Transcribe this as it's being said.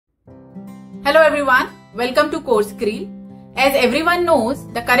Hello everyone, welcome to CourseCreel. As everyone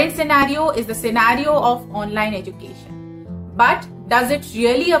knows, the current scenario is the scenario of online education. But does it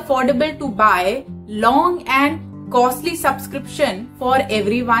really affordable to buy long and costly subscription for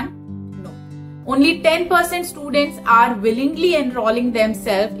everyone? No. Only 10% students are willingly enrolling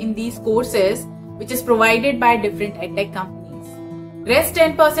themselves in these courses which is provided by different edtech companies. Rest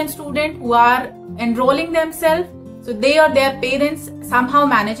 10% students who are enrolling themselves, so they or their parents somehow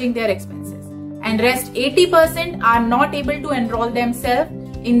managing their expenses. And rest 80% are not able to enroll themselves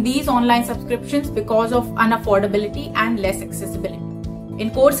in these online subscriptions because of unaffordability and less accessibility. In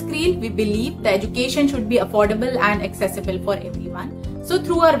CourseCreel, we believe the education should be affordable and accessible for everyone. So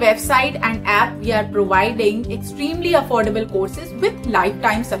through our website and app, we are providing extremely affordable courses with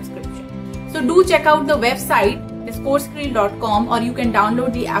lifetime subscription. So do check out the website, it's coursecreel.com, or you can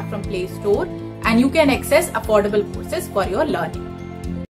download the app from Play Store and you can access affordable courses for your learning.